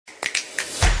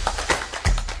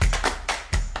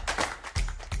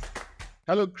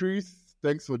Hello, Chris.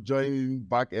 Thanks for joining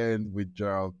Back End with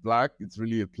Gerald Black. It's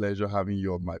really a pleasure having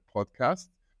you on my podcast,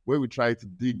 where we try to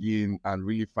dig in and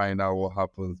really find out what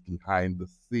happens behind the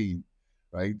scene.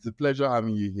 Right? It's a pleasure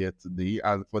having you here today.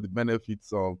 And for the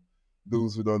benefits of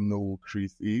those who don't know who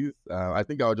Chris is, I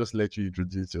think I'll just let you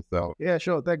introduce yourself. Yeah,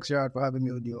 sure. Thanks, Jared, for having me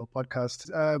on your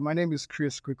podcast. My name is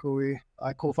Chris Kwekowe.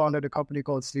 I co-founded a company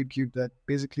called SleepCube that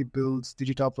basically builds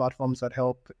digital platforms that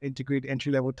help integrate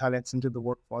entry-level talents into the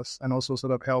workforce and also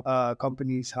sort of help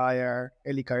companies hire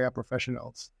early career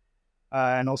professionals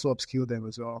and also upskill them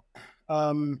as well.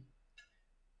 I'm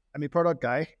a product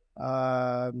guy.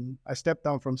 I stepped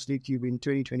down from SleepCube in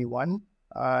 2021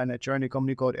 and I joined a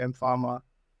company called M Pharma.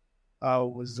 I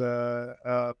was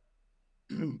I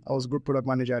was group product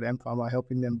manager at M Pharma,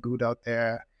 helping them build out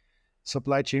their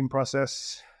supply chain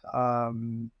process,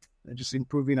 just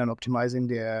improving and optimizing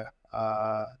their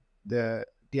the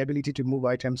ability to move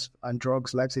items and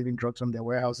drugs, life-saving drugs from their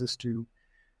warehouses to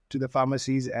the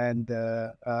pharmacies and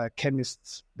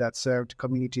chemists that served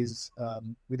communities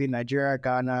within Nigeria,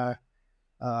 Ghana,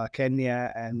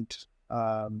 Kenya, and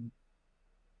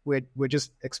we're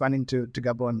just expanding to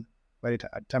Gabon by the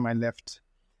time I left.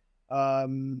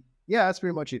 Yeah, that's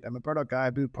pretty much it. I'm a product guy. I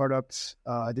build products,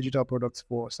 digital products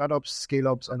for startups,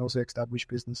 scale-ups, and also established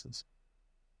businesses.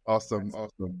 Awesome.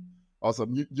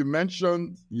 You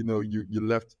mentioned, you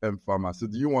left M Pharma. So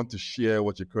do you want to share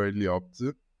what you're currently up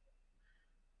to?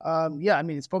 Yeah, I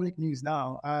mean, it's public news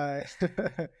now. I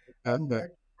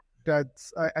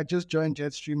just joined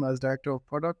Jetstream as director of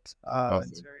product. Awesome.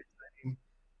 It's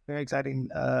very exciting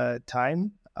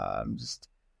time.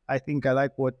 I think I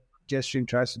like what Jetstream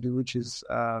tries to do, which is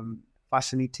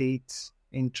facilitate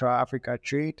intra-Africa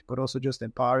trade, but also just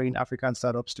empowering African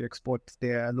startups to export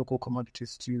their local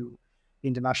commodities to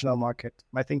international market.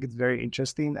 I think it's very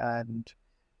interesting and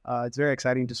it's very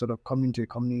exciting to sort of come into a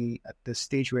company at the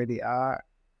stage where they are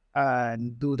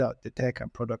and build out the tech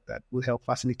and product that will help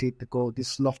facilitate the goal,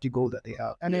 this lofty goal that they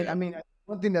have. And then, I mean,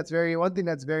 one thing that's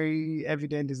very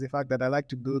evident is the fact that I like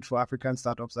to build for African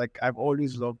startups. Like I've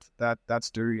always loved that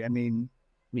story. I mean,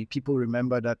 people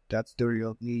remember that story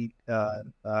of me,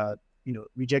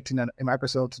 rejecting a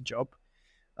Microsoft job.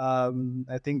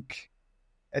 I think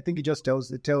it just tells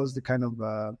the kind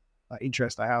of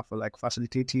interest I have for like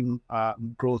facilitating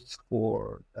growth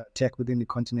for tech within the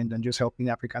continent and just helping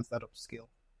African startups scale.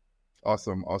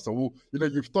 Awesome. Well,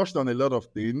 you've touched on a lot of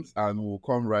things, and we'll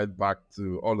come right back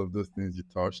to all of those things you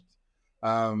touched.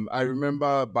 I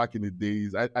remember back in the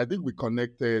days, I think we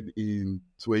connected in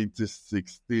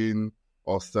 2016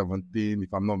 or 17,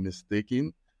 if I'm not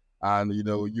mistaken. And,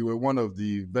 you were one of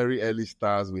the very early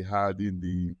stars we had in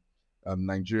the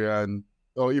Nigerian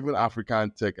or even African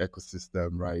tech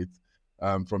ecosystem, right?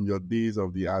 From your days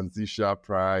of the Anzisha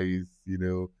Prize,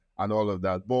 and all of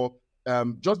that. But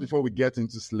just before we get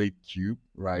into Slate Cube,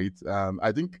 right?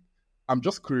 I think I'm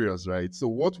just curious, right? So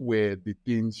what were the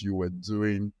things you were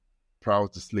doing prior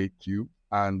to Slate Cube?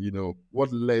 And,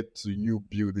 what led to you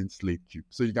building Slate Cube?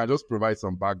 So you can just provide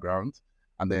some background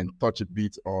and then touch a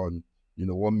bit on,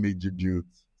 what made you build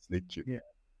Slate Cube. Yeah.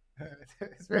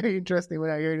 It's very interesting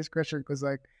when I hear this question because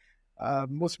like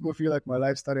most people feel like my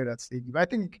life started at Slate Cube. I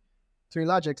think to a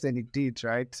large extent it did,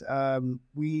 right?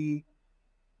 We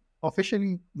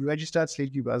officially registered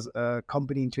SlateCube as a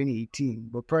company in 2018,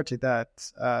 but prior to that,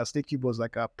 SlateCube was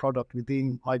like a product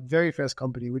within my very first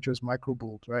company, which was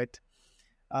Microbolt, right?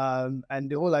 And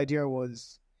the whole idea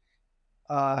was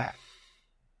back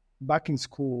in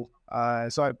school.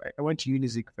 So I went to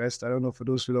Unizik first. I don't know, for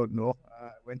those who don't know, I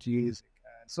went to Unizik.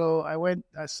 So I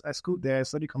schooled there,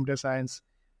 studied computer science.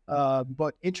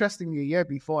 But interestingly, a year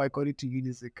before I got into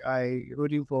Unizik, I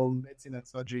wrote in for medicine and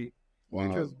surgery, Wow.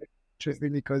 which was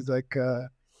interesting because like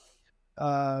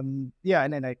and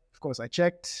then I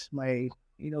checked my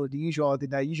the usual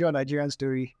Nigerian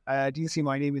story. I didn't see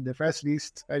my name in the first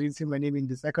list. I didn't see my name in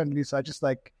the second list. So I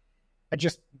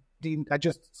just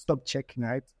stopped checking,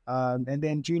 right? And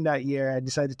then during that year I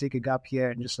decided to take a gap here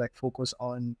and just like focus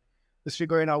on just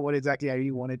figuring out what exactly I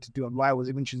really wanted to do and why I was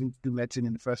even choosing to do medicine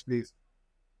in the first place.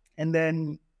 And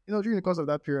then during the course of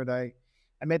that period I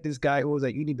met this guy who was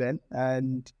at Uniben,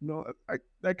 and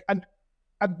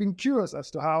I've been curious as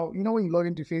to how, when you log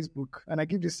into Facebook, and I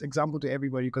give this example to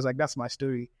everybody because like that's my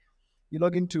story. You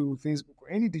log into Facebook or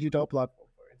any digital platform,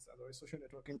 for instance, or social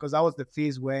networking, because that was the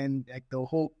phase when like the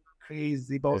whole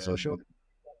craze about social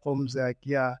platforms,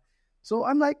 So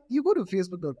I'm like, you go to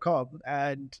facebook.com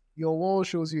and your wall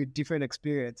shows you a different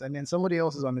experience, and then somebody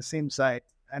else is on the same site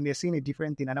and they're seeing a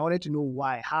different thing, and I wanted to know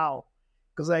why, how,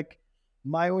 because like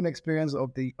my own experience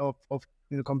of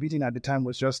computing at the time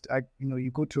was just,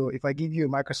 you go to, if I give you a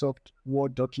Microsoft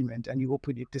Word document and you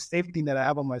open it, the same thing that I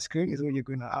have on my screen is what you're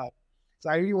going to have. So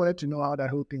I really wanted to know how that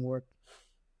whole thing worked.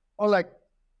 Or like,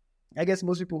 I guess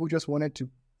most people who just wanted to,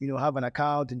 have an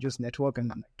account and just network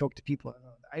and talk to people.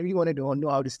 I really wanted to know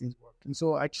how these things work. And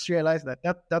so I just realized that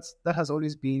has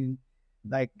always been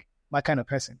like my kind of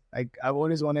person. Like I've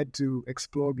always wanted to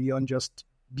explore beyond just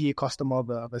be a customer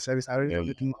of a service. I really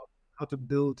wanted to know how to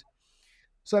build.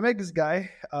 So I met this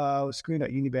guy, I was screened at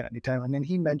Unibet at the time, and then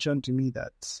he mentioned to me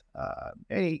that,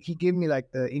 he gave me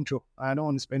like the intro. I don't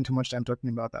want to spend too much time talking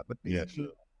about that, but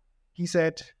he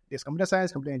said there's computer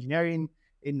science, computer engineering.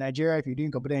 In Nigeria, if you're doing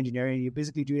computer engineering, you're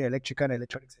basically doing electrical and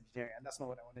electronics engineering, and that's not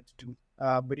what I wanted to do.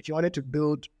 But if you wanted to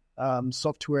build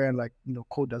software and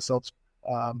code that solves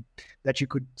that you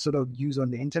could sort of use on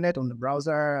the internet, on the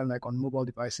browser, and like on mobile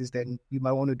devices, then you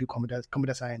might want to do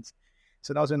computer science.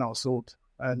 So that was when I was sold,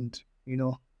 and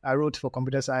I wrote for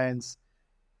computer science.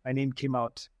 My name came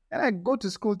out, and I go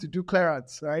to school to do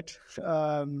clearance, right?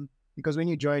 Because when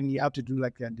you join, you have to do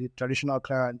like the traditional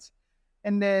clearance,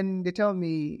 and then they tell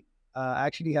me. I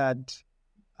actually had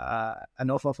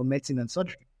an offer for medicine and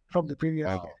surgery from the previous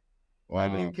year.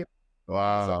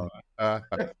 Wow.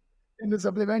 In the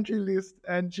supplementary list.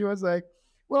 And she was like,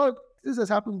 well, this has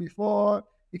happened before.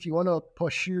 If you want to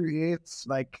pursue it,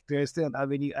 like there's still an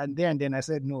avenue. And then I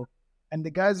said no. And the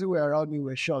guys who were around me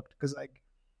were shocked because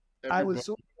I was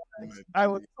so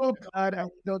glad I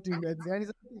was not doing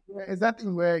medicine. It's that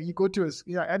thing where you go to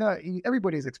I know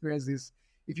everybody's experienced this.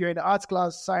 If you're in the arts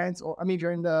class, science, or if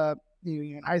you're in the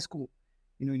in high school,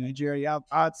 in Nigeria, you have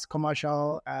arts,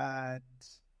 commercial, and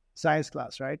science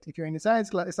class, right? If you're in the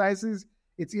sciences,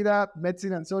 it's either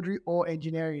medicine and surgery or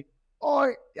engineering.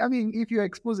 Or if you're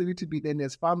exposed a little bit, then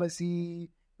there's pharmacy,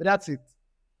 but that's it.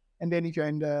 And then if you're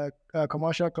in the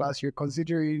commercial class, you're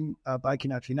considering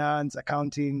banking and finance,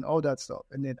 accounting, all that stuff.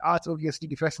 And then arts, obviously,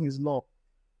 the first thing is law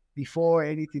before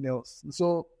anything else.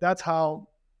 So that's how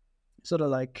sort of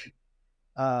like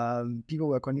people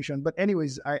were conditioned. But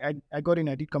anyways, I got in,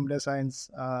 I did computer science,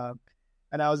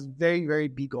 and I was very, very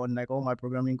big on like all my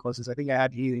programming courses. I think I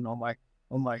had A in all my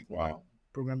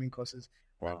programming courses.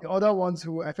 Wow. The other ones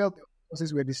who I felt the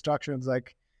courses were distractions.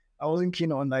 Like I wasn't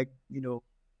keen on like,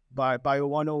 Bio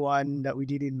 101 that we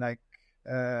did in like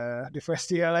the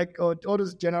first year, like all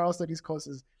those general studies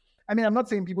courses. I'm not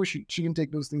saying people shouldn't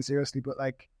take those things seriously, but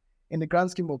like in the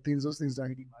grand scheme of things, those things don't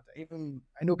really matter. Even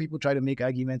I know people try to make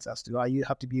arguments as to how you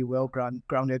have to be a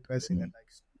well-grounded person and like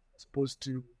supposed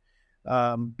to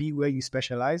be where you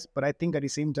specialize. But I think at the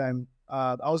same time,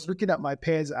 I was looking at my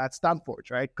peers at Stanford,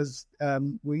 right? Because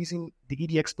we're using the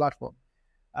EDX platform.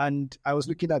 And I was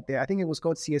looking at I think it was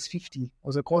called CS50. It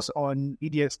was a course on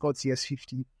EDX called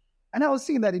CS50. And I was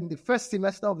seeing that in the first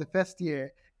semester of the first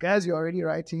year, guys, you're already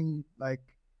writing like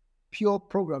pure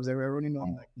programs that were running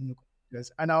on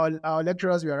computers. And our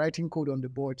lecturers were writing code on the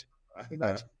board.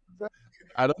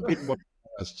 I don't think much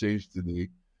has changed today.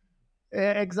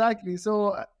 Exactly.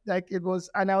 So like it was,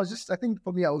 and I think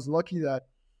for me, I was lucky that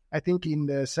I think in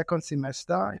the second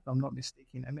semester, if I'm not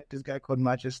mistaken, I met this guy called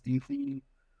Majesty who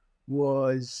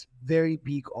was very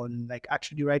big on like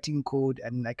actually writing code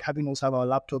and like having us have our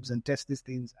laptops and test these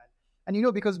things.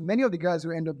 And because many of the guys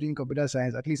who end up doing computer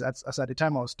science, at least as at the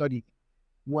time I was studying,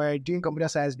 were doing computer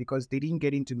science because they didn't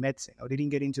get into medicine or they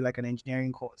didn't get into like an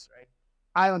engineering course, right?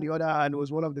 I, on the other hand,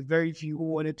 was one of the very few who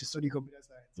wanted to study computer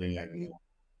science. Yeah.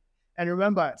 And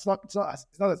remember, it's not as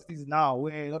it is now,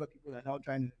 where a lot of people are now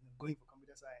trying to going for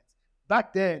computer science.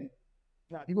 Back then,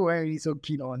 people weren't really so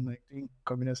keen on like doing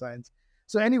computer science.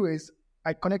 So, anyways,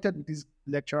 I connected with this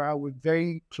lecturer. We're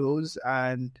very close,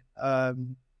 and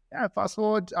fast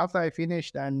forward after I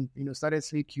finished and started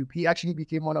Sleep Cube, he actually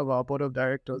became one of our board of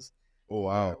directors. Oh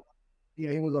wow!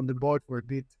 Yeah, he was on the board for a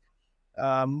bit.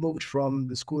 Moved from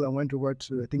the school and went over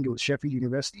to I think it was Sheffield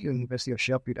University or University of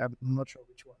Sheffield. I'm not sure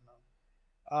which one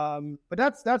now. But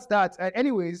that's that.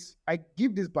 Anyways, I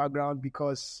give this background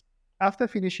because after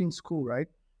finishing school, right,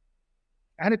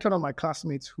 I had a ton of my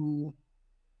classmates who,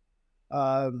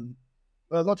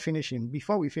 not finishing.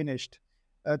 Before we finished,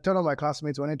 a ton of my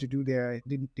classmates wanted to do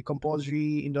the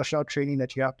compulsory industrial training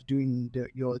that you have to do in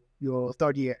your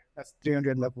third year. That's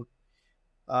 300 level.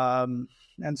 And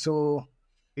so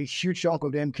a huge chunk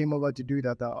of them came over to do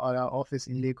that at our office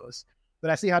in Lagos.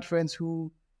 But I still had friends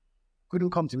who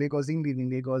couldn't come to Lagos, didn't live in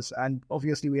Lagos, and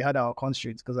obviously we had our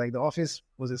constraints because like the office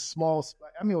was a small.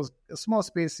 It was a small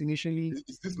space initially.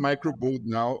 Is this microboard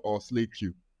now or Slate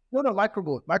Cube? No,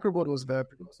 Microboard. Microboard was the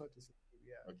precursor to Slate Cube.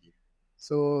 Yeah. Okay.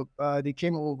 So they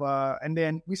came over, and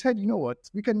then we said, you know what,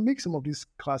 we can make some of these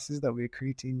classes that we're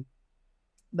creating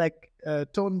like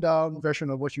toned down version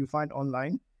of what you find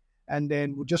online. And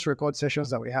then we'll just record sessions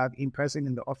that we have in person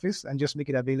in the office and just make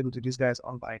it available to these guys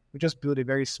online. We just build a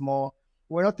very small,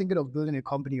 we're not thinking of building a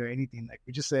company or anything. Like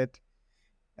we just said,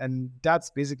 and that's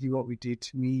basically what we did.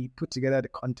 We put together the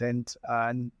content,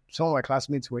 and some of my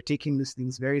classmates were taking these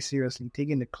things very seriously,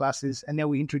 taking the classes, and then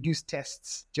we introduced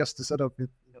tests just to sort of,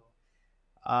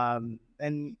 and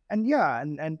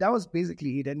that was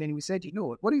basically it. And then we said,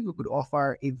 what if we could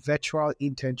offer a virtual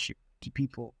internship to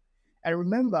people? I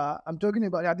remember, I'm talking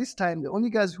about at this time, the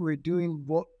only guys who were doing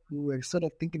what we were sort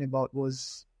of thinking about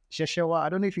was Sheshewa. I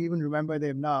don't know if you even remember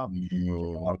them now.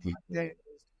 No,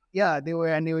 they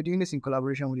were doing this in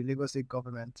collaboration with the Lagos State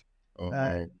government.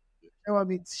 Shewa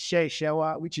means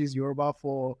Shewa, which is Yoruba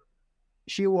for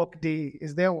she work day.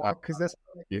 Is their work? Because that's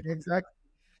exactly.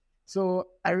 So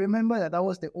I remember that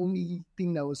was the only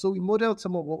thing that was. So we modeled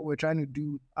some of what we were trying to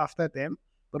do after them,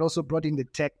 but also brought in the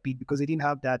tech beat because they didn't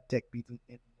have that tech beat in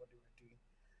what they were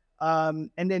doing.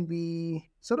 And then we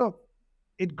sort of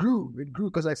it grew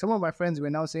because like some of my friends were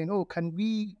now saying, "Oh, can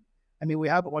we?" I mean, we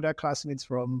have other classmates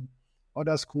from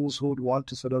other schools who would want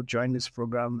to sort of join this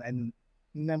program, and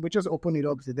then we just opened it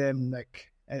up to them,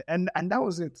 like, and that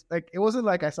was it. Like, it wasn't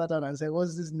like I sat down and said,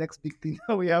 "What's this next big thing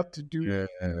that we have to do?"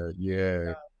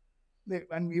 Yeah.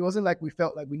 And it wasn't like we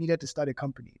felt like we needed to start a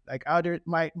company. Like,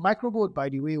 my Microboat, by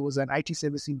the way, was an IT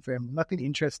servicing firm. Nothing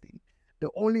interesting. The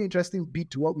only interesting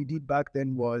bit to what we did back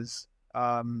then was,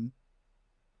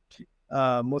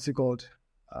 what's it called?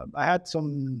 I had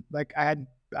some, like, I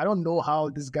don't know how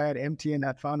this guy at MTN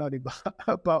had found out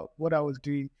about what I was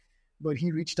doing, but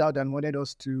he reached out and wanted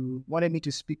me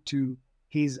to speak to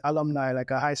his alumni,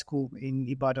 like a high school in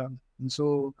Ibadan. And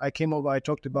so I came over, I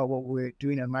talked about what we were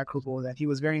doing at Microsoft, and he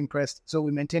was very impressed. So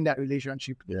we maintained that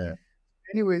relationship. Yeah.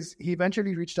 Anyways, he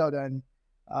eventually reached out and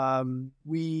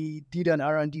we did an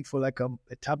R&D for like a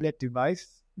tablet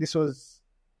device. This was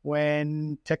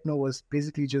when techno was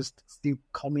basically just still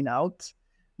coming out,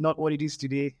 not what it is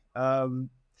today. And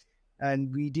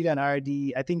we did an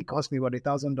R&D. I think it cost me about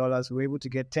 $1,000. We were able to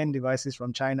get 10 devices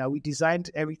from China. We designed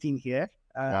everything here.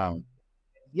 Wow.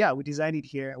 Yeah, we designed it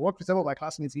here. I worked with some of my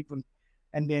classmates even,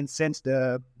 and then sent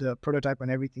the prototype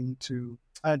and everything to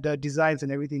the designs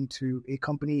and everything to a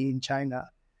company in China.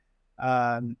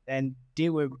 And they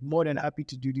were more than happy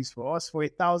to do this for us for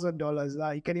 $1,000.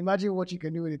 Now you can imagine what you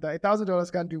can do with it.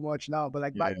 $1,000 can't do much now, but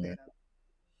like back then,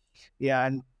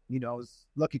 and I was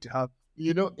lucky to have.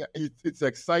 It's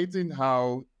exciting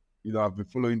how I've been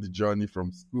following the journey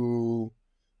from school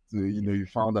to you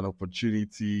found an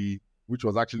opportunity which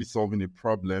was actually solving a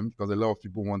problem because a lot of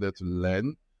people wanted to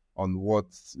learn on what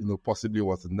possibly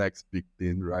was the next big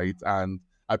thing, right? And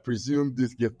I presume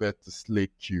this gave birth to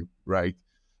Slate Cube, right?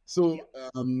 So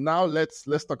now let's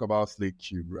talk about Slate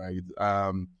Cube, right?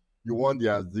 You won the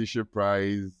Azisha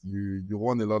Prize. You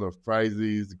won a lot of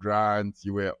prizes, grants.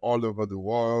 You were all over the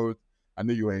world. I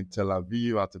know you were in Tel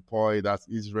Aviv at a point. That's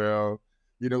Israel.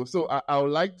 So I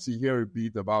would like to hear a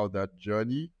bit about that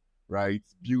journey, right?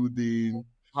 Building.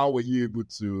 How were you able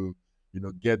to,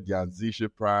 get the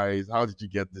Azisha Prize? How did you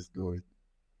get this going?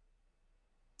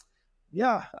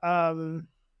 Yeah.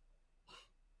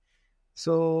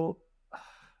 So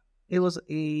it was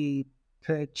a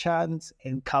perchance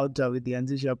encounter with the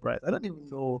Azisha Prize. I don't even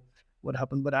know what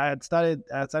happened, but I started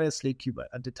Slate Cube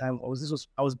at the time. I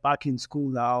was back in school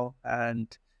now, and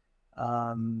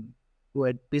we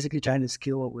were basically trying to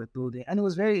scale what we're building. And it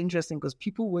was very interesting because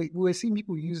we were seeing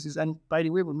people use this. And by the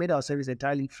way, we made our service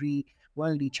entirely free,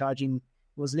 weren't really charging. It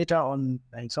was later on,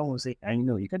 like someone would say, and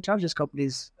you can charge these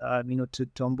companies, to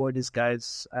onboard these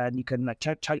guys, and you can like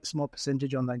charge a small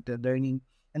percentage on like the learning.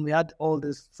 And we had all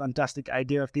this fantastic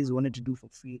idea of things we wanted to do for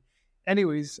free.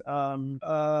 Anyways, I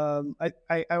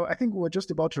think we were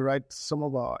just about to write some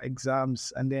of our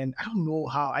exams, and then I don't know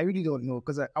how. I really don't know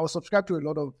because I was subscribed to a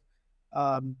lot of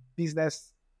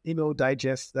business email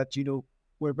digests that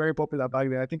were very popular back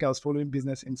then. I think I was following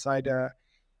Business Insider.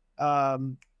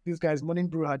 These guys, Morning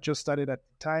Brew had just started at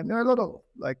the time. There are a lot of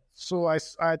so I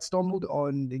had stumbled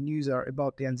on the news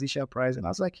about the Azisha Prize, and I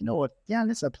was like, you know what? Yeah,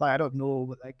 let's apply. I don't know,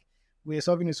 but like we're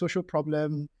solving a social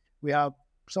problem. We have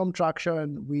some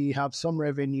traction. We have some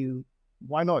revenue.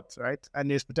 Why not, right? And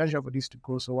there's potential for this to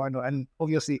grow, so why not? And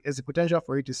obviously, there's a potential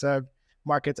for it to serve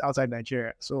markets outside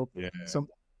Nigeria. So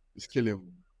it's killing.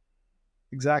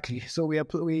 Exactly. So we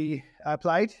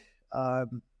applied,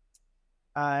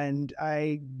 and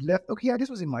I left. Okay, yeah, this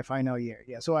was in my final year.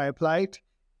 Yeah, so I applied,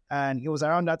 and it was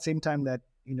around that same time that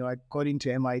I got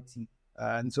into MIT,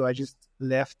 and so I just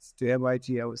left to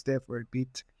MIT. I was there for a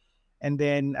bit, and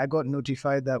then I got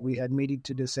notified that we had made it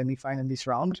to the semi-finalist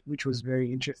round, which was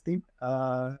very interesting.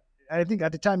 I think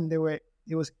at the time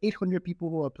it was 800 people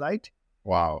who applied,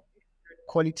 Wow.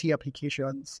 quality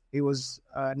applications. It was,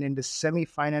 and then the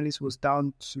semi-finalist was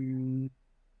down to,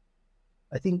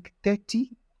 I think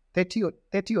 30 or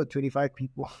 25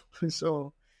 people.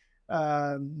 So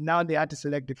now they had to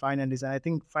select the finalists. And I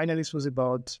think finalists was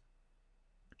about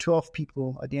 12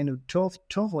 people at the end of 12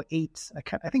 or 8.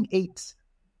 I think 8.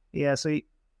 Yeah. So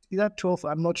either 12,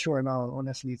 I'm not sure now.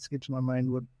 Honestly, it skips my mind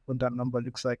what that number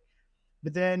looks like.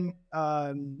 But then,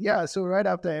 so right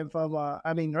after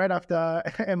right after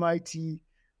MIT,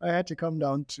 I had to come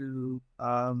down to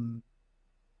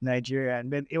Nigeria.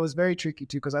 And then it was very tricky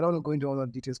too, because I don't want to go into all the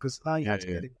details, because now you had to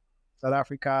get it South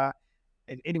Africa,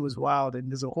 and it was wild.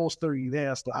 And there's a whole story there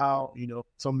as to how,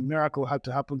 some miracle had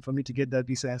to happen for me to get that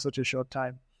visa in such a short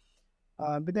time.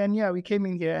 But then, we came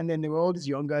in here, and then there were all these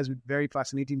young guys with very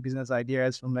fascinating business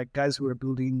ideas, from like guys who were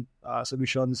building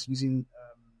solutions using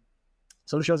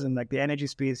solutions in like the energy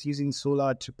space, using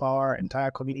solar to power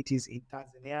entire communities in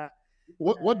Tanzania.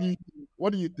 What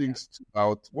do you think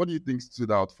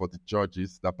stood out for the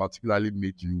judges that particularly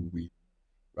made you win?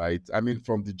 Right. I mean,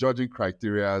 from the judging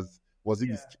criteria, was it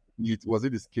the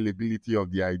scalability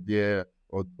of the idea,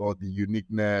 or the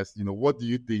uniqueness? What do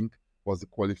you think was the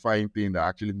qualifying thing that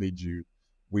actually made you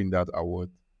win that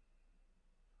award?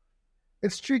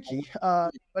 It's tricky,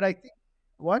 but I think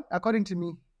according to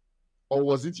me, or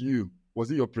was it you? Was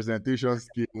it your presentation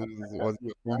skills? Was it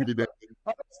your confidence?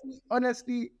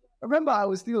 Honestly, remember, I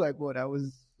was still like,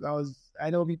 I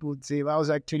know people would say, I was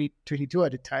like 22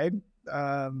 at the time.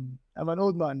 I'm an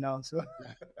old man now, so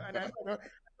and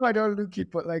I don't look it,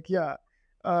 but like,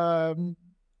 I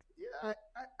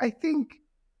think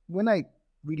when I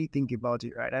really think about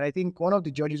it, right, and I think one of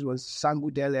the judges was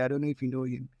Sangu Dele. I don't know if you know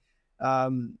him.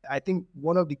 I think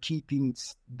one of the key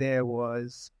things there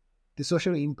was the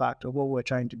social impact of what we're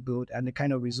trying to build and the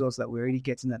kind of results that we're already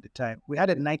getting at the time. We had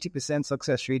a 90%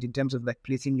 success rate in terms of like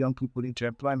placing young people into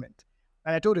employment.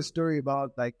 And I told a story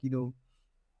about like,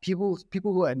 people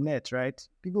who had met, right?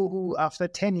 People who after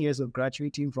 10 years of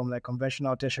graduating from like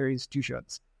conventional tertiary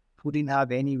institutions who didn't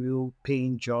have any real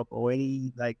paying job or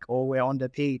were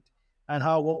underpaid, and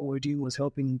how what we're doing was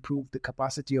helping improve the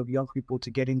capacity of young people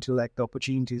to get into like the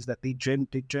opportunities that they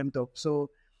dreamt of. So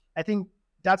I think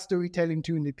that storytelling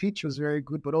too in the pitch was very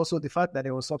good, but also the fact that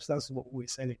there was substance to what we were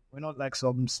selling. We're not like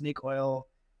some snake oil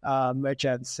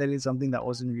merchants selling something that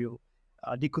wasn't real.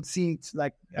 They could see it,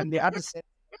 like, and they had to say,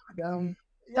 you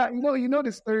know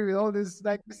the story with all this.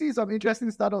 Like, we see some interesting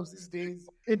startups these days,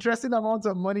 interesting amounts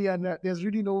of money, and there's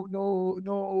really no.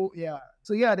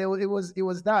 So it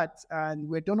was that, and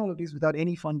we're done all of this without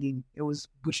any funding. It was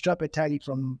bootstrapped entirely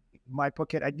from my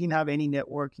pocket. I didn't have any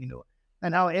network,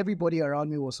 and how everybody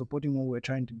around me was supporting what we were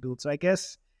trying to build. So I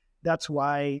guess that's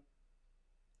why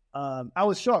I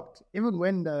was shocked, even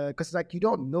when because like you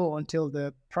don't know until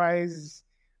the prize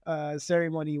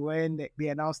ceremony when they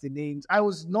announced the names. I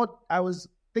was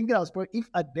thinking if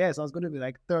at best I was going to be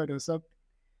like third or something.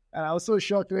 And I was so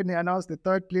shocked when they announced the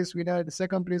third place winner, the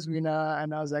second place winner,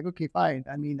 and I was like, okay, fine.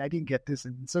 I mean, I didn't get this,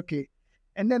 and it's okay.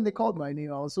 And then they called my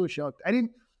name. I was so shocked.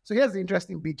 So here's the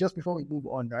interesting bit. Just before we move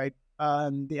on, right?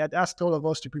 They had asked all of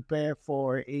us to prepare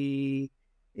for a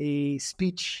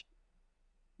speech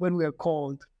when we were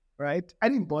called, right? I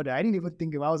didn't bother. I didn't even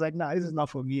think about it. I was like, nah, this is not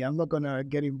for me. I'm not going to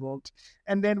get involved.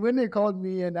 And then when they called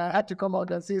me and I had to come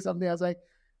out and say something, I was like,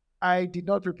 I did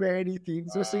not prepare anything.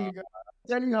 So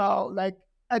telling you how, like,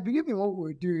 I believe in what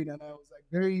we're doing. And I was like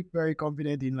very, very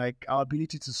confident in like our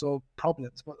ability to solve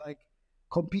problems. But like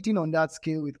competing on that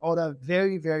scale with other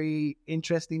very, very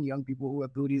interesting young people who are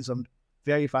building some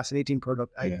very fascinating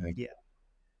product. I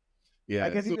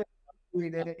guess if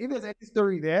there's any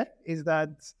story there, is that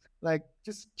like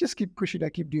just keep pushing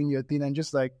and keep doing your thing, and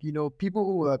just like people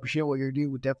who will appreciate what you're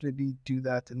doing will definitely do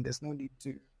that, and there's no need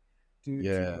to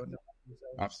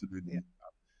absolutely.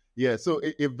 So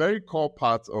a very core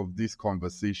part of this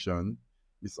conversation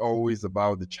is always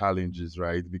about the challenges,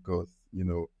 right? Because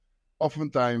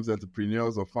oftentimes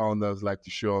entrepreneurs or founders like to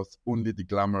show us only the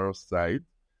glamorous side.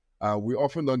 We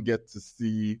often don't get to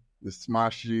see the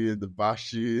smashing, the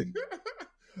bashing,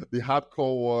 the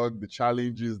hardcore work, the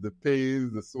challenges, the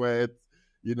pains, the sweat,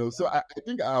 So I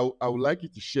think I would like you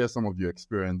to share some of your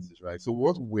experiences, right? So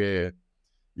what were,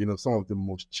 some of the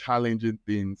most challenging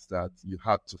things that you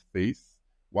had to face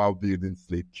while building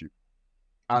SlateQ?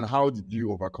 And how did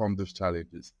you overcome those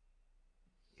challenges?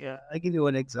 Yeah, I'll give you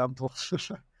one example.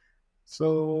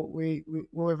 So we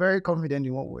were very confident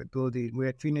in what we were building. We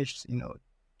had finished,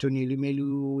 Tony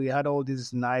Lumelu. We had all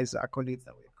these nice accolades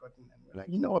that we had gotten. And we're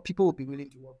like, what, people will be willing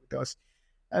to work with us.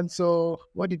 And so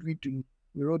what did we do?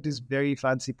 We wrote these very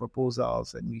fancy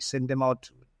proposals and we sent them out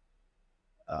to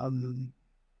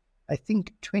I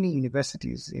think 20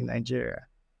 universities in Nigeria.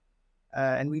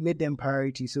 And we made them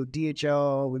priority. So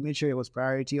DHL, we made sure it was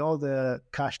priority. All the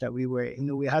cash that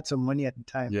we had some money at the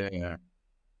time. Yeah.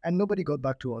 And nobody got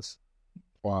back to us.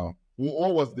 Wow.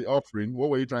 What was the offering? What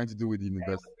were you trying to do with the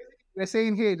university? We're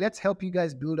saying, hey, let's help you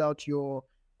guys build out your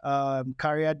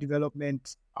career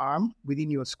development arm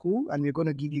within your school, and we're going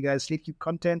to give you guys Slate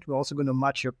content. We're also going to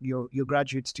match your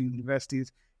graduates to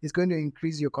universities. It's going to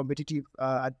increase your competitive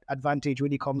advantage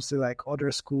when it comes to like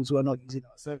other schools who are not using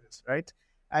our service, right?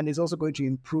 And it's also going to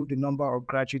improve the number of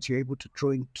graduates you're able to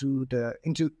throw and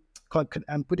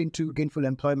put into gainful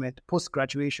employment post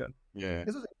graduation. Yeah.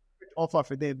 This was a great offer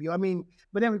for them. I mean,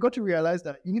 but then we got to realize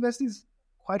that universities,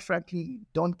 quite frankly,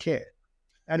 don't care.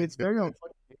 And it's very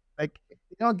unfortunate. Like,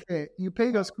 they don't care. You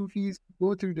pay your school fees,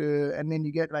 go through and then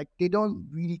you get like, they don't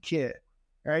really care,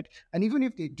 right? And even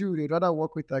if they do, they'd rather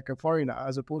work with like a foreigner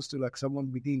as opposed to like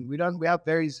someone within. We have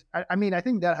I mean, I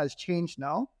think that has changed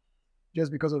now just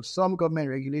because of some government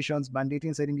regulations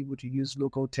mandating certain people to use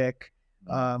local tech.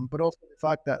 But also the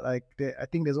fact that like, I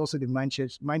think there's also the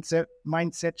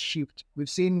mindset shift. We've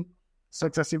seen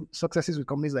successes with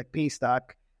companies like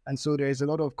Paystack. And so there is a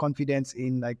lot of confidence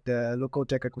in like the local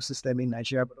tech ecosystem in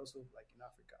Nigeria, but also like in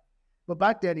Africa. But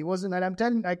back then it wasn't, and I'm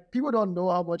telling like people don't know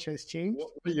how much has changed.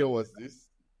 What year was this?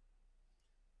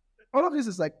 All of this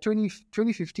is like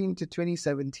 2015 to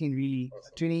 2017, really.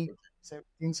 Awesome.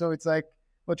 2017. So it's like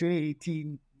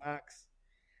 2018 max.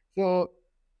 So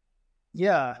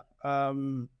yeah,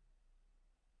 that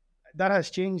has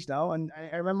changed now. And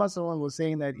I remember someone was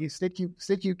saying that if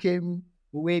StateQ came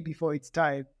way before its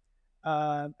time.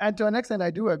 And to an extent, I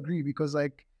do agree because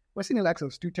like we're seeing the likes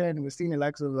of Stu10, we're seeing the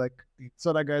likes of like the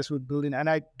other guys who are building, and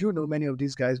I do know many of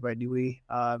these guys by the way.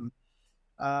 And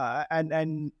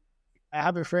I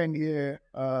have a friend here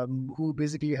who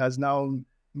basically has now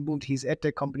moved his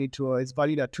edtech company to it's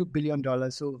valued at $2 billion.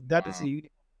 So that is a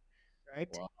unique,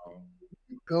 right? Wow.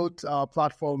 Built our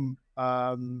platform.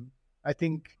 I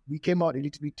think we came out a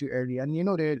little bit too early, and you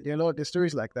know there are a lot of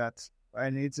stories like that,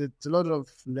 and it's a lot of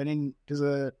learning. There's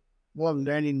a lot of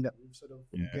learning that we've sort of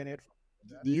gained from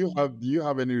that. Do you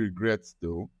have any regrets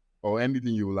though, or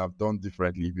anything you will have done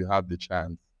differently if you had the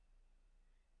chance?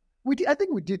 I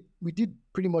think we did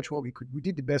pretty much what we could. We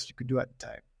did the best we could do at the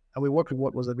time, and we worked with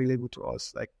what was available to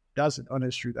us. Like that's an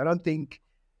honest truth. I don't think,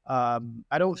 I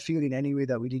don't feel in any way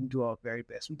that we didn't do our very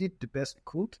best. We did the best we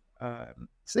could.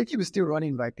 StateQ is still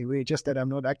running by the way, just that I'm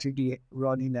not actively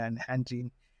running and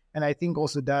handling. And I think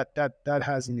also that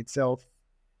has in itself,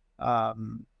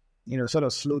 sort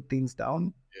of slowed things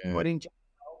down. Yeah. But in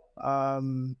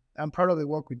general, I'm proud of the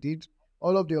work we did.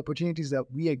 All of the opportunities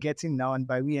that we are getting now, and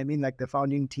by we, I mean like the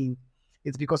founding team,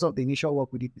 it's because of the initial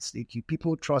work we did with StateQ.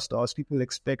 People trust us. People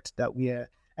expect that we are.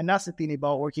 And that's the thing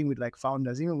about working with like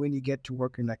founders, even when you get to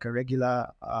work in like a regular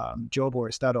job or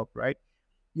a startup, right?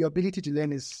 Your ability to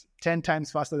learn is 10 times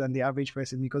faster than the average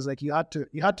person because like you had to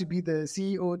be the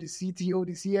CEO, the CTO,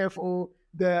 the CFO,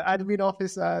 the admin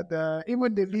officer,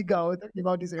 even the legal. I was talking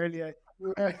about this earlier.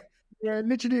 We're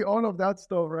literally all of that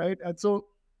stuff, right? And so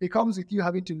it comes with you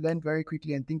having to learn very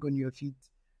quickly and think on your feet.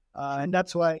 And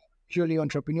that's why usually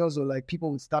entrepreneurs or like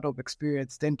people with startup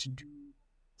experience tend to do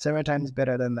 7 times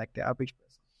better than like the average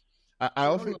person.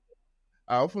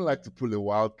 I often like to pull a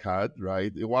wild card,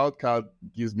 right? A wild card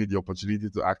gives me the opportunity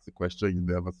to ask a question you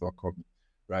never saw coming,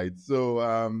 right?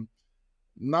 So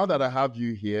now that I have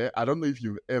you here, I don't know if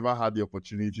you've ever had the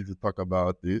opportunity to talk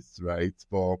about this, right?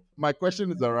 But my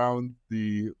question is around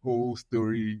the whole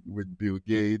story with Bill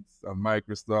Gates and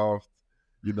Microsoft.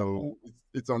 You know,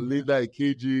 it's on Linda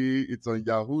Ikeji, it's on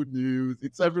Yahoo News,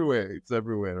 it's everywhere,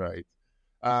 right?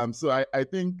 So I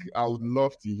think I would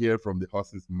love to hear from the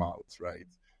horse's mouth, right?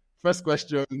 First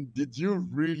question, did you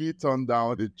really turn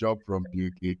down a job from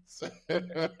Bill Gates?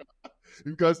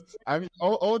 Because, I mean,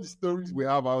 all the stories we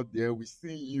have out there, we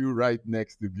see you right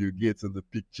next to Bill Gates in the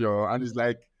picture. And it's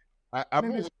like,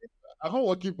 I'm not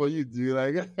working for you, dude.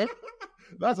 Like,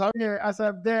 that's how. Yeah, as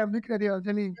I'm there, I'm looking at you, I'm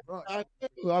telling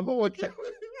you, I'm not working.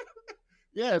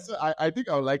 Yeah, so I think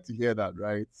I would like to hear that,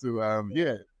 right? So,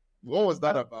 yeah, what was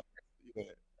that about? Yeah.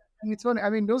 And it's funny. I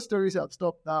mean, those stories have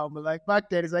stopped now, but like back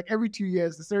then, it's like every 2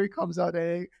 years the story comes out.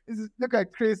 And look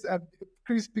at Chris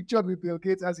pictured with Bill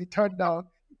Gates as he turned down.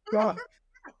 God,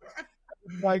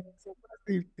 like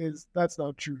that's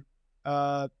not true.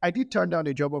 I did turn down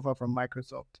a job offer from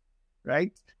Microsoft,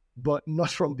 right? But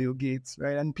not from Bill Gates,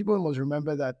 right? And people must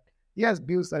remember that yes,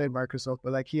 Bill started Microsoft,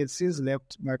 but like he had since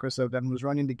left Microsoft and was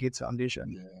running the Gates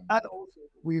Foundation, and also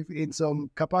we've in some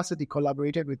capacity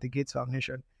collaborated with the Gates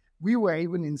Foundation. We were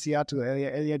even in Seattle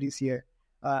earlier this year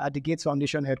at the Gates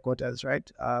Foundation headquarters, right?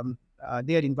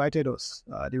 they had invited us.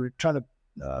 They were trying to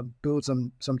build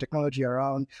some technology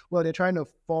around. Well, they're trying to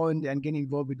fund and get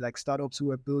involved with like startups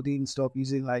who are building stuff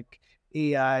using like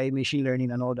AI, machine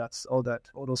learning, and all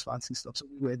those fancy stuff. So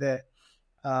we were there.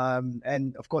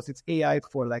 And of course, it's AI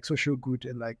for like social good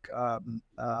and like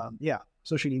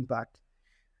social impact.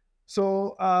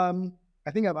 So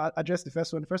I think I've addressed the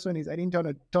first one. The first one is I didn't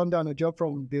turn down a job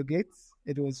from Bill Gates.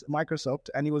 It was Microsoft,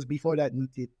 and it was before that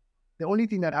meeting. The only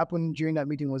thing that happened during that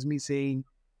meeting was me saying,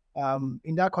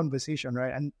 in that conversation,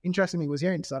 right? And interestingly, it was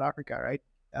here in South Africa, right?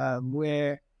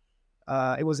 Where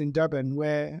it was in Durban,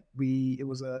 where it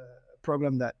was a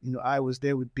program that I was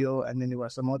there with Bill, and then there were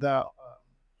some other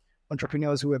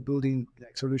entrepreneurs who were building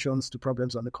like solutions to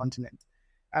problems on the continent.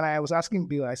 And I was asking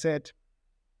Bill, I said,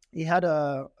 he had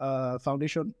a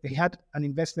foundation, he had an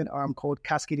investment arm called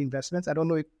Cascade Investments. I don't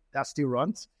know if that still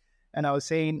runs. And I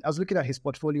was looking at his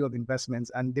portfolio of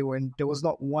investments, and there was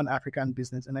not one African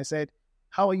business. And I said,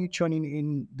 how are you churning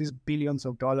in these billions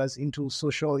of dollars into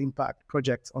social impact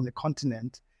projects on the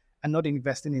continent and not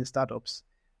investing in startups?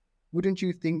 Wouldn't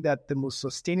you think that the most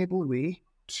sustainable way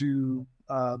to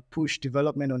push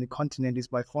development on the continent is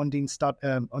by funding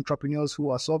entrepreneurs who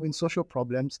are solving social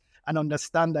problems and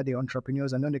understand that they're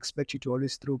entrepreneurs and don't expect you to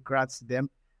always throw grants to them,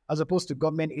 as opposed to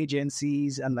government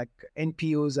agencies and like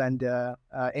NPOs and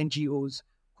NGOs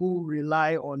who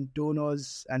rely on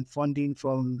donors and funding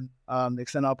from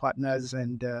external partners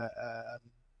and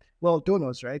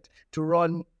donors, right, to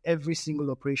run every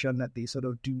single operation that they sort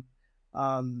of do.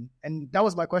 And that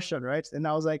was my question, right? And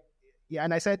I was like, yeah,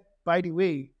 and I said, by the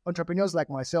way, entrepreneurs like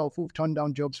myself who've turned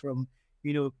down jobs from,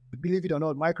 believe it or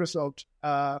not, Microsoft,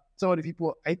 some of the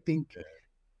people I think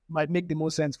might make the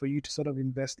most sense for you to sort of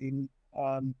invest in.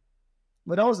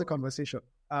 But that was the conversation.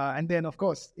 And then, of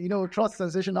course, trust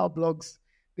sensational blogs.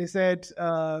 They said,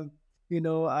 there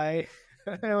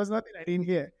was nothing I didn't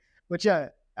hear. But yeah,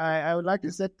 I would like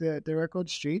to set the record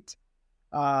straight.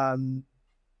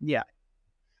 Yeah.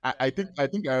 I think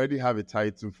I already have a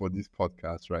title for this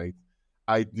podcast, right?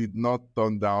 I did not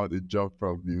turn down a job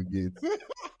from Bill Gates.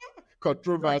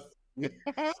 Controversy.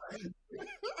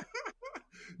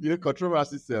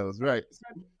 Controversy sells, right?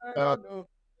 Do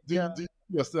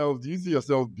you see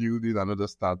yourself building another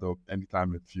startup anytime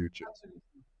in the future?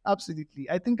 Absolutely.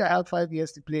 I think I have 5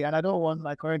 years to play, and I don't want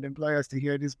my current employers to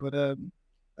hear this, but I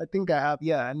think I have.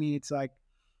 Yeah, I mean, it's like,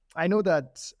 I know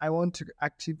that I want to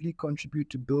actively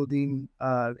contribute to building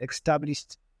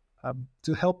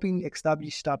to helping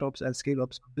established startups and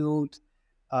scale-ups build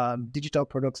digital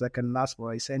products that can last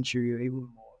for a century or even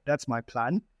more. That's my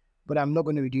plan, but I'm not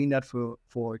going to be doing that for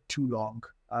too long.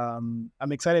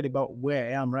 I'm excited about where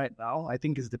I am right now. I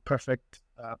think it's the perfect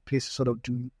place to sort of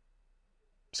do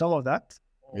some of that.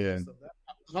 Yeah.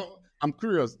 I'm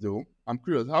curious though.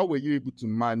 How were you able to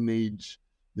manage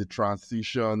the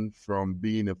transition from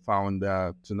being a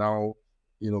founder to now,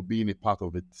 being a part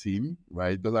of a team,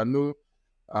 right? Because I know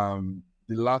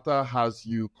the latter has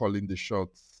you calling the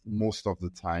shots most of the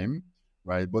time,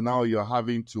 right? But now you're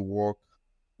having to work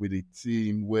with a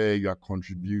team where you're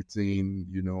contributing,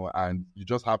 and you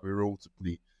just have a role to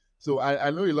play. So I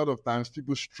know a lot of times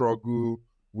people struggle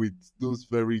with those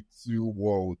very two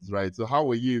worlds, right? So how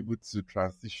were you able to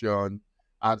transition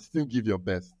and still give your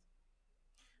best?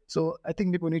 So I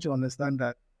think people need to understand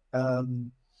that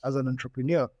as an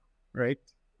entrepreneur, right,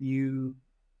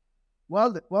 while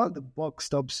the buck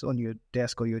stops on your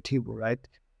desk or your table, right,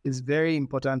 it's very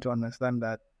important to understand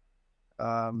that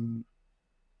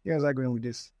here's I going with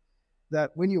this,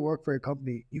 that when you work for a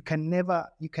company, you can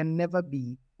never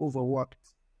be overworked.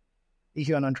 If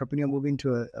you're an entrepreneur moving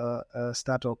to a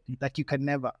startup, that you can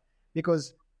never,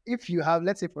 because if you have,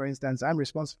 let's say for instance, I'm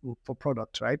responsible for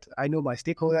product, right? I know my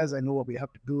stakeholders, I know what we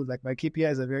have to do, like my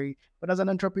KPIs are but as an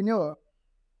entrepreneur,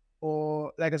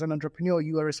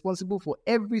 you are responsible for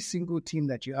every single team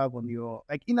that you have on your,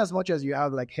 like, in as much as you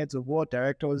have like heads of what,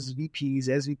 directors, VPs,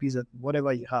 SVPs, and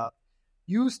whatever you have,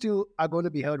 you still are going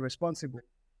to be held responsible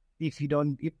if they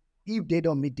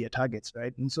don't meet their targets,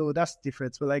 right? And so that's the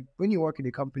difference. But like when you work in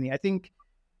a company, I think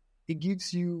it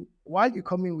gives you, while you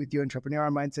come in with your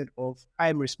entrepreneurial mindset of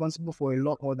I'm responsible for a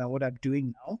lot more than what I'm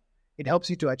doing now, it helps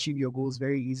you to achieve your goals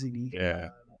very easily. Yeah.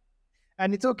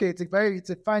 And it's okay. It's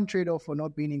a fine trade-off for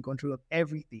not being in control of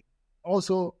everything.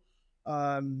 Also,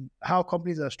 how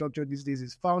companies are structured these days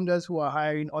is founders who are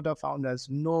hiring other founders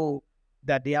know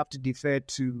that they have to defer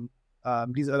to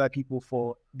these other people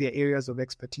for their areas of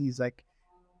expertise. Like,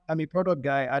 I'm a product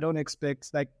guy. I don't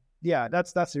expect, like, yeah,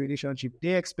 that's the relationship.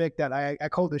 They expect that I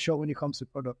call the shot when it comes to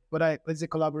product, but it's a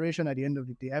collaboration at the end of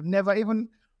the day. I've never even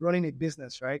running a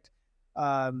business, right?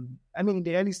 I mean, in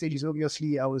the early stages,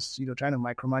 obviously, I was, trying to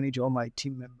micromanage all my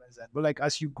team members. But like,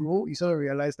 as you grow, you sort of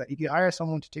realize that if you hire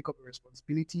someone to take up a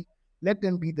responsibility, let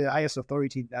them be the highest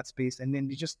authority in that space, and then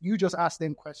you just ask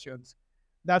them questions.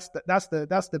 That's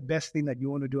the best thing that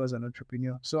you want to do as an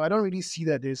entrepreneur. So I don't really see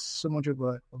that there's so much of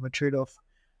a trade off.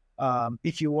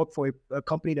 If you work for a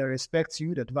company that respects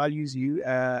you, that values you,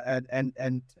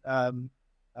 and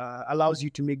allows you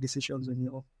to make decisions on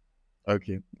your own.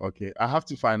 Okay. I have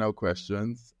two final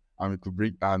questions, and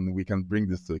we can bring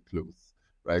this to a close,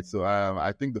 right? So,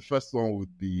 I think the first one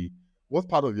would be, what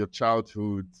part of your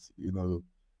childhood,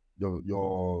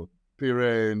 your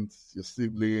parents, your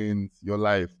siblings, your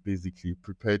life basically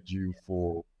prepared you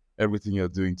for everything you're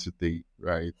doing today,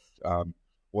 right?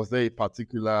 Was there a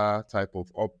particular type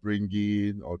of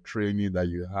upbringing or training that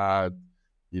you had,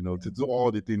 to do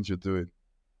all the things you're doing?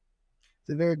 It's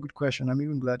a very good question. I'm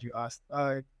even glad you asked.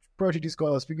 Prior to this call,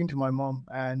 I was speaking to my mom,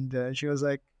 and she was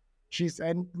like,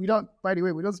 and we don't, by the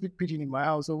way, we don't speak pidgin in my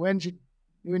house. So when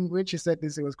she said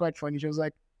this, it was quite funny. She was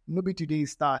like, "Maybe today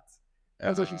starts."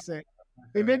 That's what she said.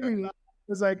 It made me laugh.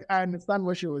 It was like, I understand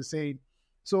what she was saying.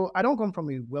 So I don't come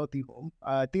from a wealthy home.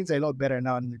 Things are a lot better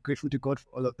now, and I'm grateful to God for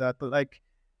all of that. But like,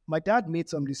 my dad made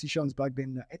some decisions back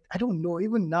then. I don't know.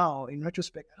 Even now, in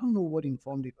retrospect, I don't know what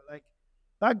informed it. But like,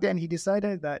 back then, he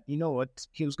decided that, you know what,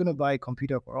 he was going to buy a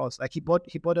computer for us. Like, he bought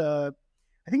I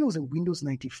think it was a Windows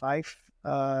 95.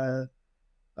 Yeah,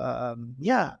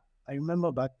 I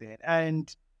remember back then,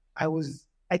 and I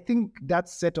think that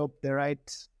set up the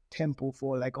right tempo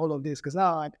for like all of this, because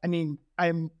now, I mean,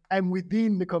 I'm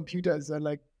within the computers and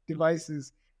like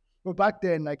devices, but back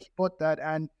then, like, he bought that,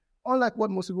 and unlike what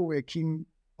most people were keen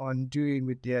on doing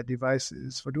with their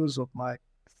devices, for those of my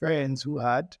friends who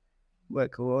had,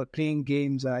 like, were playing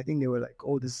games, and I think they were like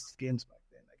all these games back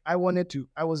then. Like,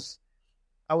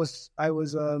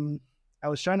 I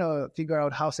was trying to figure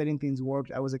out how certain things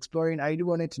worked. I was exploring. I really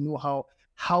wanted to know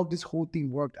how this whole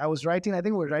thing worked. I was writing. I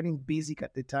think we were writing BASIC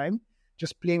at the time,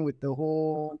 just playing with the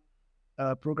whole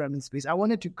programming space. I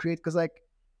wanted to create, because like,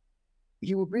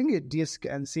 he would bring a disc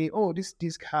and say, "Oh, this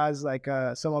disc has like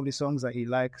some of the songs that he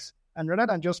likes," and rather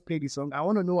than just play the song, I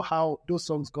want to know how those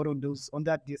songs got on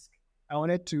that disc. I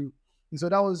wanted to, and so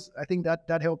I think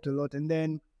that helped a lot. And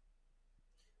then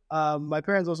my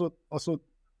parents also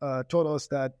told us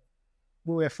that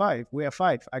we were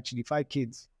five, actually, five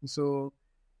kids. So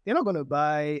they're not going to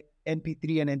buy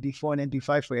MP3 and MP4 and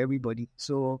MP5 for everybody.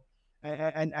 So,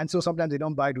 and so sometimes they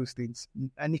don't buy those things.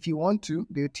 And if you want to,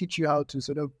 they'll teach you how to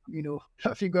sort of,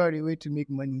 figure out a way to make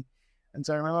money. And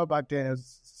so I remember back then, it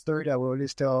was a story that we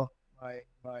always tell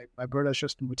my brothers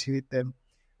just to motivate them.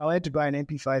 I wanted to buy an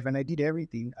MP5, and I did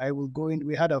everything. I will go in,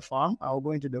 we had a farm. I'll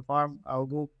go into the farm. I'll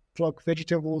go pluck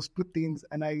vegetables, put things,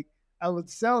 and I would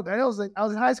sell that. I was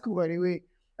in high school, by the way.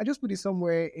 I just put it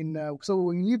somewhere in. So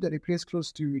we lived at a place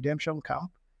close to Redemption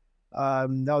Camp. That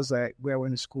was like where I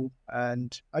went to school,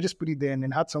 and I just put it there and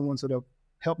then had someone sort of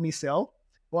help me sell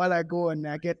while I go and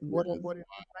I get what.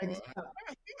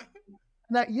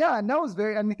 Yeah, and that was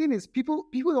very. And the thing is, people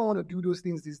don't want to do those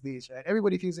things these days, right?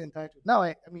 Everybody feels entitled. Now,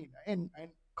 I mean, I earn a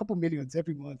couple millions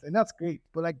every month, and that's great.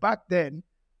 But like back then,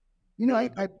 I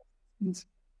it's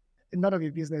none of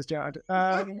your business, Jared. We'll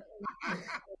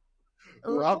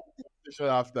have a conversation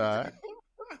after.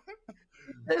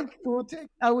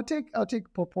 I'll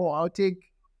take pawpaw, I'll take,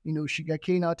 sugar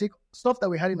cane, I'll take stuff that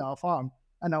we had in our farm,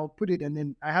 and I'll put it, and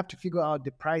then I have to figure out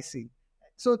the pricing.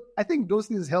 So I think those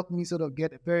things helped me sort of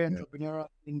get very entrepreneurial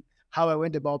in how I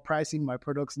went about pricing my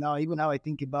products now, even how I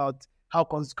think about how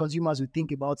consumers would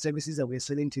think about services that we're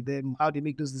selling to them, how they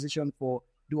make those decisions for,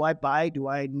 do I buy, do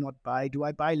I not buy, do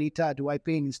I buy later, do I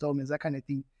pay in installments, that kind of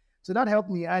thing. So that helped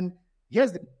me. And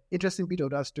here's the interesting bit of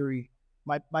that story.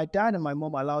 My dad and my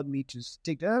mom allowed me to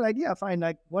take that. Like, yeah, fine,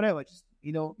 like whatever. Just,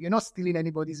 you're not stealing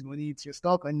anybody's money. It's your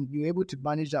stuff, and you're able to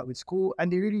manage that with school.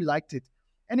 And they really liked it.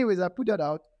 Anyways, I put that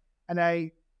out, and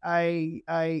I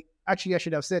actually, I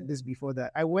should have said this before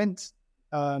that. I went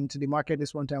to the market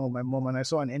this one time with my mom, and I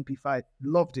saw an MP5.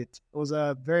 Loved it. It was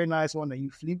a very nice one that you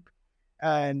flip,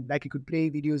 and like you could play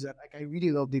videos. And like, I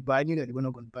really loved it, but I knew that they were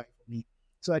not going to buy it for me.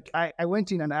 So I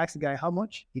went in and I asked the guy how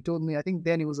much. He told me, I think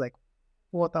then it was like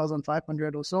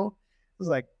 4,500 or so. This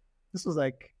was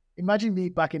like, imagine me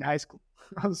back in high school.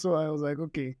 So I was like,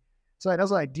 okay. So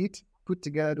that's what I did, put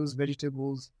together those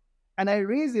vegetables, and I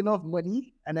raised enough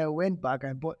money, and I went back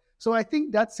and bought. So I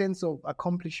think that sense of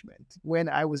accomplishment when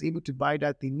I was able to buy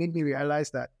that thing made me realize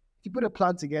that if you put a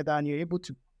plan together and you're able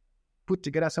to put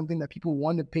together something that people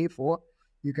want to pay for,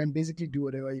 you can basically do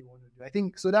whatever you want to do. I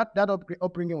think so that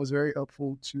upbringing was very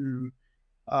helpful to,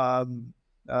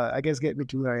 I guess, get me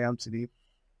to where I am today.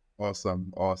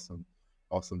 Awesome.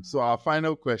 Awesome. So our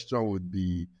final question would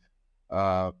be,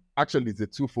 actually, it's a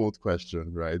twofold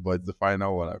question, right? But it's the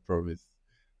final one, I promise.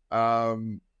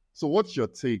 So what's your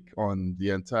take on the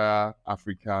entire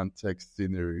African tech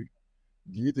scenery?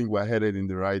 Do you think we're headed in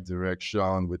the right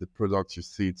direction with the products you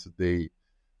see today,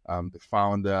 the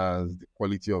founders, the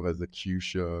quality of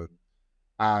execution?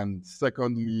 And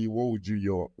secondly, what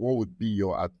would be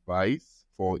your advice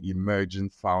for emerging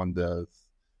founders,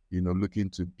 looking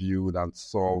to build and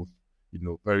solve,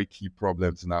 very key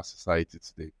problems in our society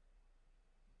today?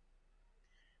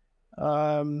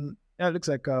 That looks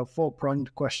like a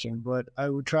four-pronged question, but I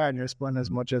will try and respond as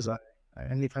much as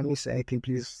and if I miss anything,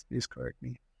 please correct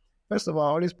me. First of all, I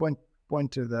always point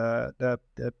to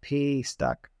the pay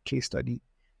stack case study.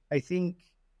 I think,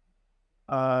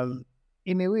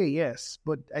 in a way, yes,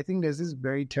 but I think there's this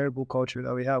very terrible culture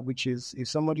that we have, which is if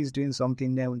somebody's doing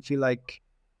something, then we feel like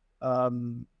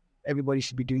everybody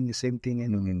should be doing the same thing.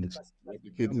 And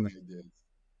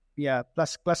yeah,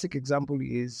 classic example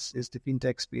is the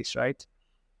fintech space, right?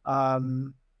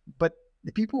 But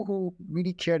the people who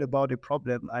really cared about the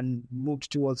problem and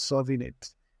moved towards solving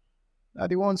it are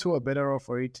the ones who are better off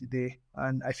for it today.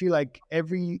 And I feel like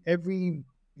every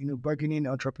bargaining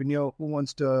entrepreneur who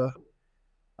wants to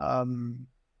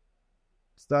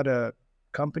start a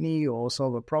company or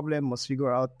solve a problem must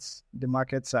figure out the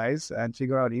market size and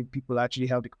figure out if people actually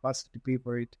have the capacity to pay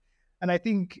for it. And I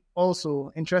think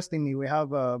also, interestingly, we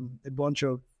have a bunch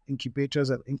of incubator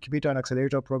and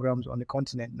accelerator programs on the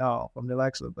continent now, from the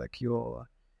likes of like your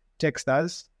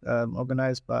Techstars,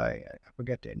 organized by, I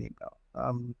forget their name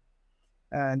now.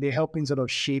 And they're helping sort of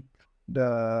shape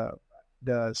the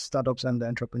startups and the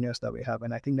entrepreneurs that we have.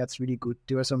 And I think that's really good.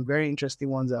 There were some very interesting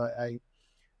ones I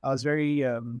was very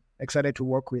excited to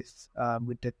work with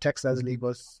the Techstars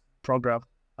Lagos program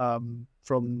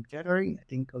from January, I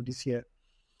think, of this year.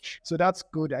 So that's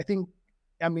good.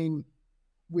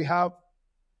 We have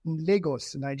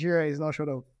Lagos, Nigeria is not short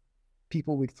of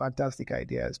people with fantastic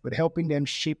ideas, but helping them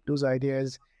shape those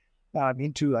ideas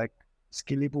into like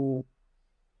scalable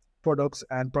products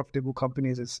and profitable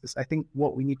companies is I think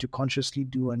what we need to consciously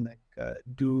do and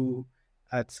do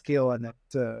at scale. And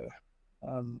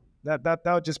that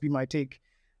would just be my take.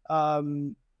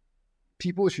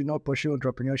 People should not pursue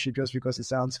entrepreneurship just because it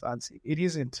sounds fancy. It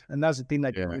isn't, and that's the thing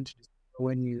that you're going to do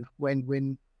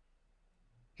when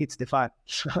hits the fan.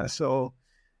 So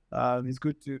it's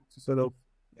good to sort of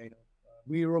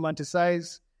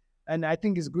re-romanticize. And I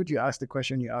think it's good you asked the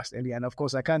question you asked earlier. And of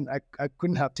course, I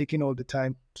couldn't have taken all the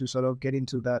time to sort of get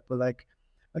into that. But like,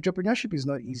 entrepreneurship is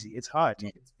not easy. It's hard.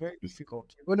 It's very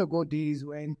difficult. You're going to go days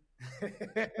when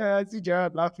I see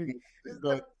Gerard laughing.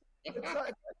 Because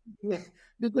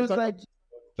like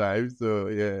time. So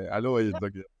yeah, I know what you're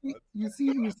talking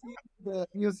about.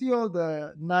 You see all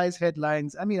the nice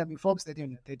headlines. I mean, Forbes 30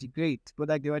 under 30, great. But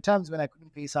like there were times when I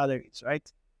couldn't pay salaries,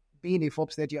 right? Being a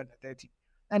Forbes 30 under 30.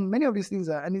 And many of these things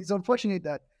are, and it's unfortunate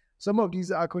that some of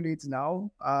these accolades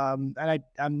now, and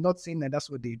I'm not saying that that's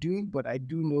what they're doing, but I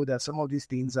do know that some of these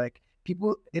things, like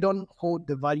people, they don't hold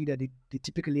the value that they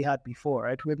typically had before,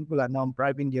 right? Where people are now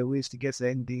bribing their ways to get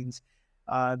certain things.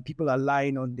 People are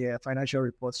lying on their financial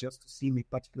reports just to seem a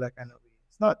particular kind of way.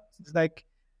 It's like,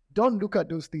 don't look at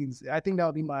those things. I think that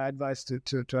would be my advice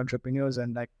to entrepreneurs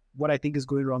and like what I think is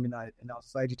going wrong in our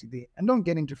society today. And don't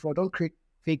get into fraud. Don't create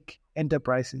fake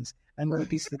enterprises and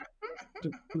these things.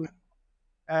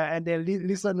 And then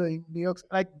listen to New York.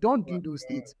 Like, don't do those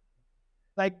things.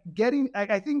 Like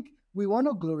I think we want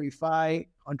to glorify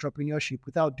entrepreneurship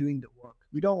without doing the work.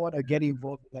 We don't want to get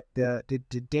involved with like the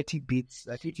dirty bits.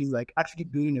 I think you like actually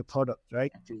building a product,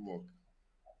 right?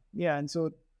 Yeah, and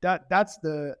so that's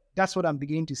what I'm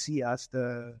beginning to see as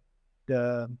the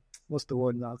what's the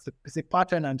word now? It's a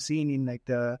pattern I'm seeing in like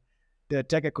the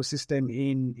tech ecosystem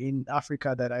in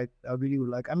Africa that I really would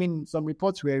like. I mean, some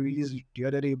reports were released the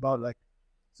other day about like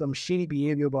some shady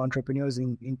behavior by entrepreneurs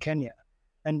in Kenya,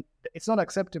 and it's not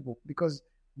acceptable because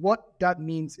what that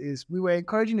means is we were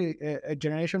encouraging a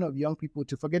generation of young people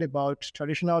to forget about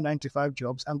traditional 9-to-5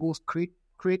 jobs and go create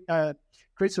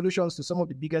solutions to some of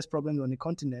the biggest problems on the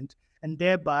continent, and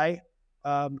thereby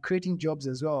creating jobs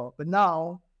as well. But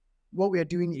now what we are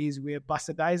doing is we're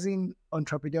bastardizing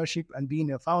entrepreneurship and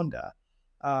being a founder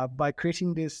by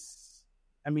creating this,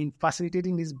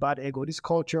 facilitating this bad ego, this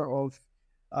culture of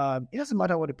it doesn't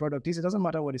matter what the product is, it doesn't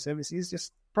matter what the service is,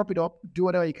 just prop it up, do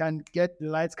whatever you can, get the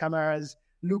lights, cameras,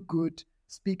 look good,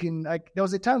 speaking. Like there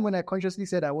was a time when I consciously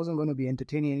said I wasn't going to be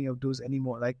entertaining any of those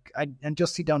anymore. Like and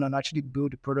just sit down and actually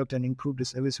build the product and improve the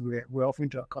service we're offering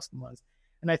to our customers.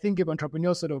 And I think if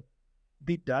entrepreneurs sort of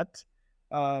did that,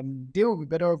 they will be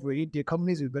better off for it. Their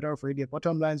companies will be better off for it. Their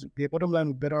bottom line will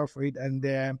be better off for it, and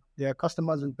their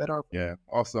customers will be better off. Yeah,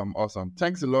 awesome, awesome.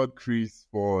 Thanks a lot, Chris,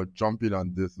 for jumping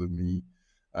on this with me.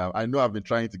 I know I've been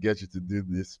trying to get you to do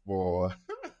this for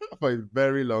for a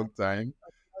very long time,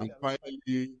 and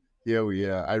finally here we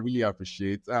are. I really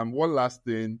appreciate. One last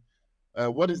thing.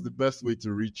 What is the best way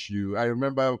to reach you? I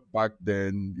remember back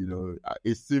then,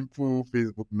 a simple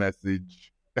Facebook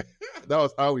message. That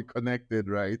was how we connected,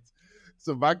 right?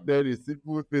 So back then, a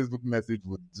simple Facebook message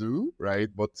would do, right?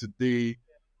 But today,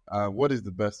 what is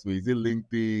the best way? Is it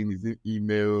LinkedIn? Is it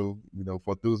email?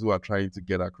 For those who are trying to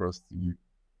get across to you.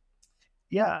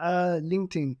 Yeah,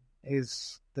 LinkedIn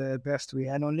is the best way.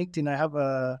 And on LinkedIn, I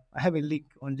have a link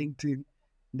on LinkedIn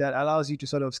that allows you to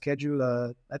sort of schedule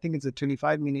I think it's a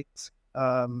 25-minute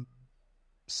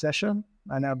session,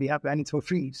 and I'll be happy, and it's for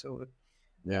free. So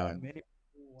yeah,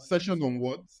 session on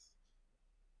what?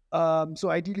 So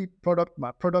ideally product,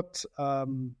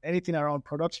 anything around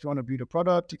products. If you want to build a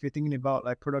product, if you're thinking about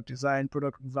like product design,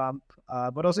 product revamp,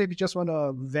 but also if you just want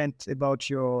to vent about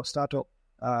your startup,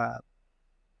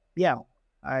 yeah,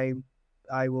 I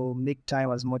will make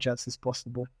time as much as is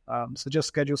possible. So just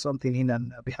schedule something in,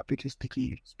 and I'll be happy to speak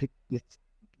with.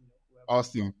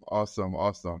 Awesome.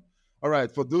 All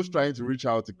right, for those trying to reach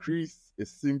out to Chris, a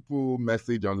simple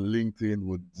message on LinkedIn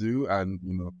would do, and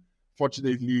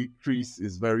fortunately, Chris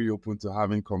is very open to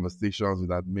having conversations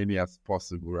with as many as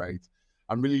possible, right?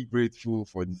 I'm really grateful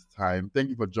for this time. Thank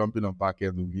you for jumping on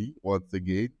Backend with me once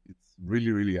again. It's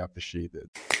really, really appreciated.